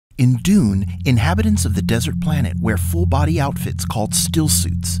In Dune, inhabitants of the desert planet wear full-body outfits called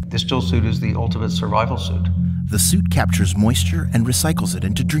stillsuits. The stillsuit is the ultimate survival suit. The suit captures moisture and recycles it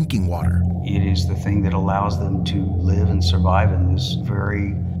into drinking water. It is the thing that allows them to live and survive in this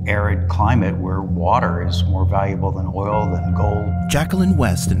very arid climate where water is more valuable than oil, than gold. Jacqueline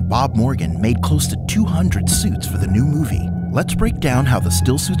West and Bob Morgan made close to 200 suits for the new movie. Let's break down how the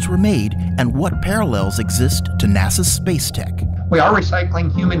stillsuits were made and what parallels exist to NASA's space tech. We are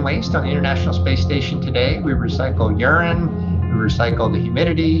recycling human waste on the International Space Station today. We recycle urine, we recycle the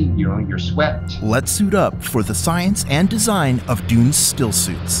humidity, your sweat. Let's suit up for the science and design of Dune's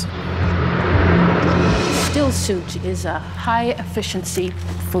stillsuits. Stillsuit is a high-efficiency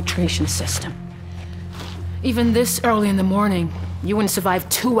filtration system. Even this early in the morning, you wouldn't survive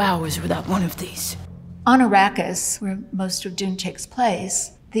 2 hours without one of these. On Arrakis, where most of Dune takes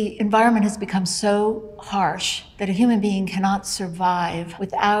place, the environment has become so harsh that a human being cannot survive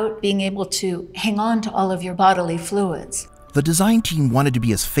without being able to hang on to all of your bodily fluids. The design team wanted to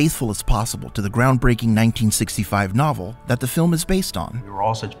be as faithful as possible to the groundbreaking 1965 novel that the film is based on. We were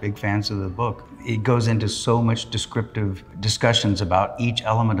all such big fans of the book. It goes into so much descriptive discussions about each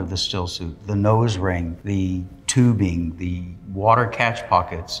element of the stillsuit, the nose ring, the tubing, the water catch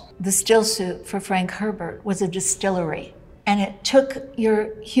pockets. The stillsuit for Frank Herbert was a distillery. And it took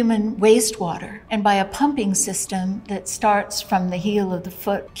your human wastewater, and by a pumping system that starts from the heel of the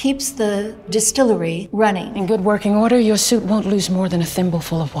foot, keeps the distillery running. In good working order, your suit won't lose more than a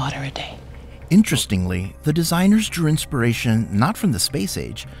thimbleful of water a day. Interestingly, the designers drew inspiration not from the space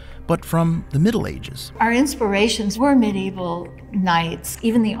age, but from the Middle Ages. Our inspirations were medieval knights.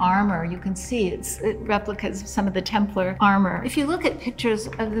 Even the armor, you can see it replicas some of the Templar armor. If you look at pictures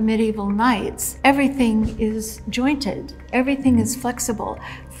of the medieval knights, everything is jointed. Everything is flexible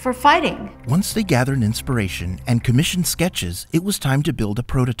for fighting. Once they gathered inspiration and commissioned sketches, it was time to build a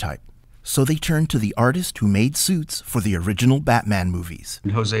prototype. So they turned to the artist who made suits for the original Batman movies.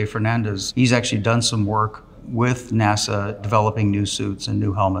 Jose Fernandez, he's actually done some work with NASA developing new suits and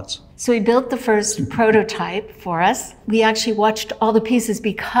new helmets. So he built the first prototype for us. We actually watched all the pieces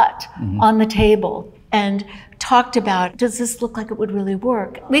be cut on the table and talked about, does this look like it would really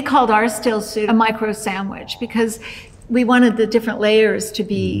work? We called our stillsuit a micro sandwich because we wanted the different layers to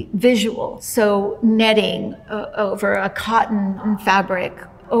be visual. So netting over a cotton fabric,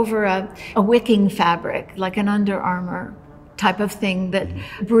 over a wicking fabric, like an Under Armour type of thing that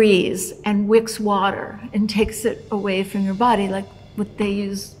breathes and wicks water and takes it away from your body, like what they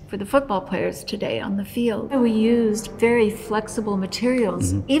use for the football players today on the field. We used very flexible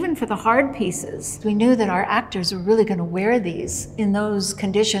materials, even for the hard pieces. We knew that our actors were really going to wear these in those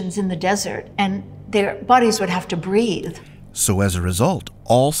conditions in the desert, and their bodies would have to breathe. So as a result,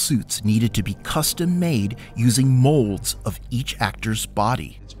 all suits needed to be custom made using molds of each actor's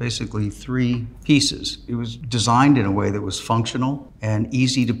body. It's basically 3 pieces. It was designed in a way that was functional and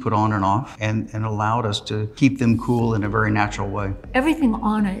easy to put on and off, and allowed us to keep them cool in a very natural way. Everything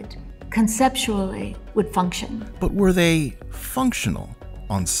on it, conceptually, would function. But were they functional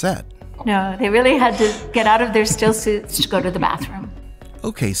on set? No, they really had to get out of their stillsuits to go to the bathroom.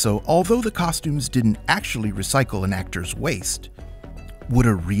 Okay, so although the costumes didn't actually recycle an actor's waste, would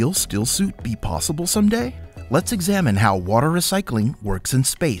a real stillsuit be possible someday? Let's examine how water recycling works in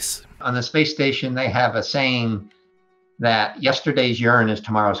space. On the space station, they have a saying that yesterday's urine is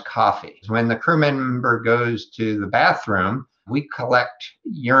tomorrow's coffee. When the crew member goes to the bathroom, we collect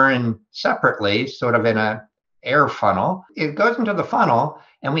urine separately, sort of in an air funnel. It goes into the funnel,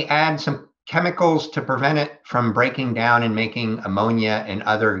 and we add some chemicals to prevent it from breaking down and making ammonia and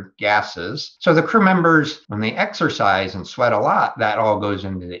other gases. So the crew members, when they exercise and sweat a lot, that all goes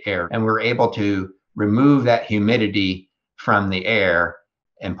into the air. And we're able to remove that humidity from the air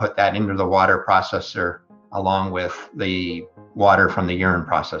and put that into the water processor along with the water from the urine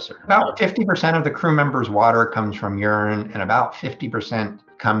processor. About 50% of the crew members' water comes from urine, and about 50%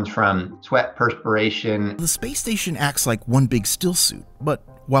 comes from sweat, perspiration. The space station acts like one big stillsuit, but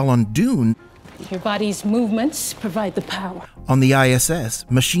while on Dune, Your body's movements provide the power. On the ISS,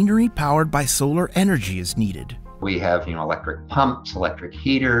 machinery powered by solar energy is needed. We have, electric pumps, electric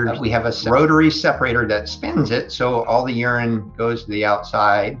heaters. We have a rotary separator that spins it, so all the urine goes to the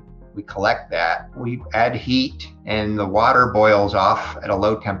outside. We collect that. We add heat, and the water boils off at a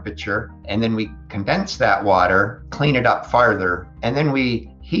low temperature. And then we condense that water, clean it up farther, and then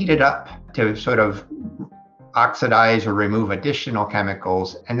we heat it up to sort of oxidize or remove additional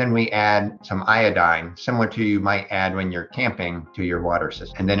chemicals. And then we add some iodine, similar to you might add when you're camping, to your water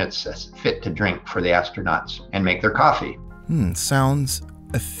system. And then it's fit to drink for the astronauts and make their coffee. Sounds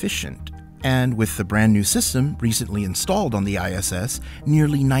efficient. And with the brand new system recently installed on the ISS,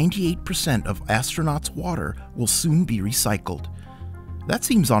 nearly 98% of astronauts' water will soon be recycled. That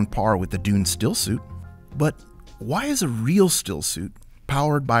seems on par with the Dune stillsuit. But why is a real stillsuit,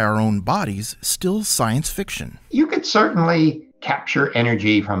 powered by our own bodies, still science fiction? You could certainly capture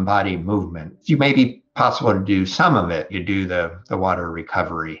energy from body movement. You may be possible to do some of it. You do the water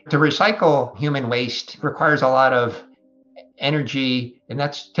recovery. To recycle human waste requires a lot of energy, and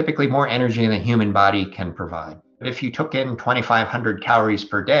that's typically more energy than the human body can provide. If you took in 2,500 calories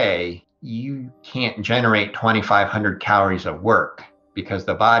per day, you can't generate 2,500 calories of work because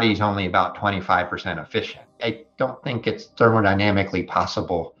the body's only about 25% efficient. I don't think it's thermodynamically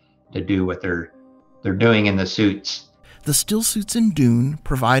possible to do what they're doing in the suits. The stillsuits in Dune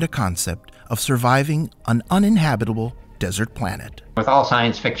provide a concept of surviving an uninhabitable desert planet. With all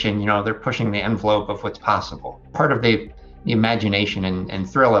science fiction, they're pushing the envelope of what's possible. Part of the imagination and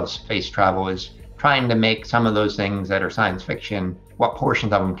thrill of space travel is trying to make some of those things that are science fiction, what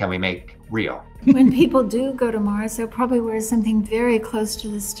portions of them can we make real? When people do go to Mars, they'll probably wear something very close to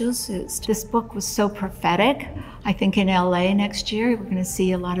the stillsuits. This book was so prophetic. I think in LA next year, we're going to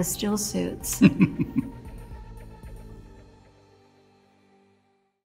see a lot of stillsuits.